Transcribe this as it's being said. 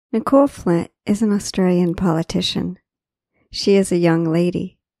Nicole Flint is an Australian politician. She is a young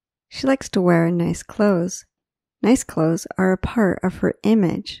lady. She likes to wear nice clothes. Nice clothes are a part of her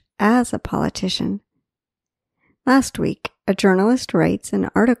image as a politician. Last week, a journalist writes an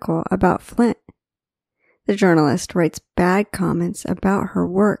article about Flint. The journalist writes bad comments about her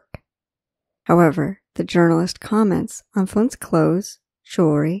work. However, the journalist comments on Flint's clothes,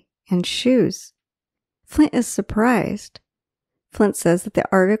 jewelry, and shoes. Flint is surprised. Flint says that the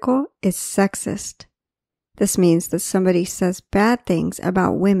article is sexist. This means that somebody says bad things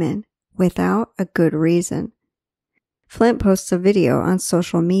about women without a good reason. Flint posts a video on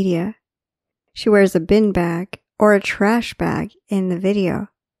social media. She wears a bin bag or a trash bag in the video.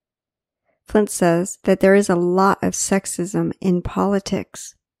 Flint says that there is a lot of sexism in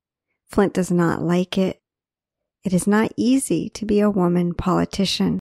politics. Flint does not like it. It is not easy to be a woman politician.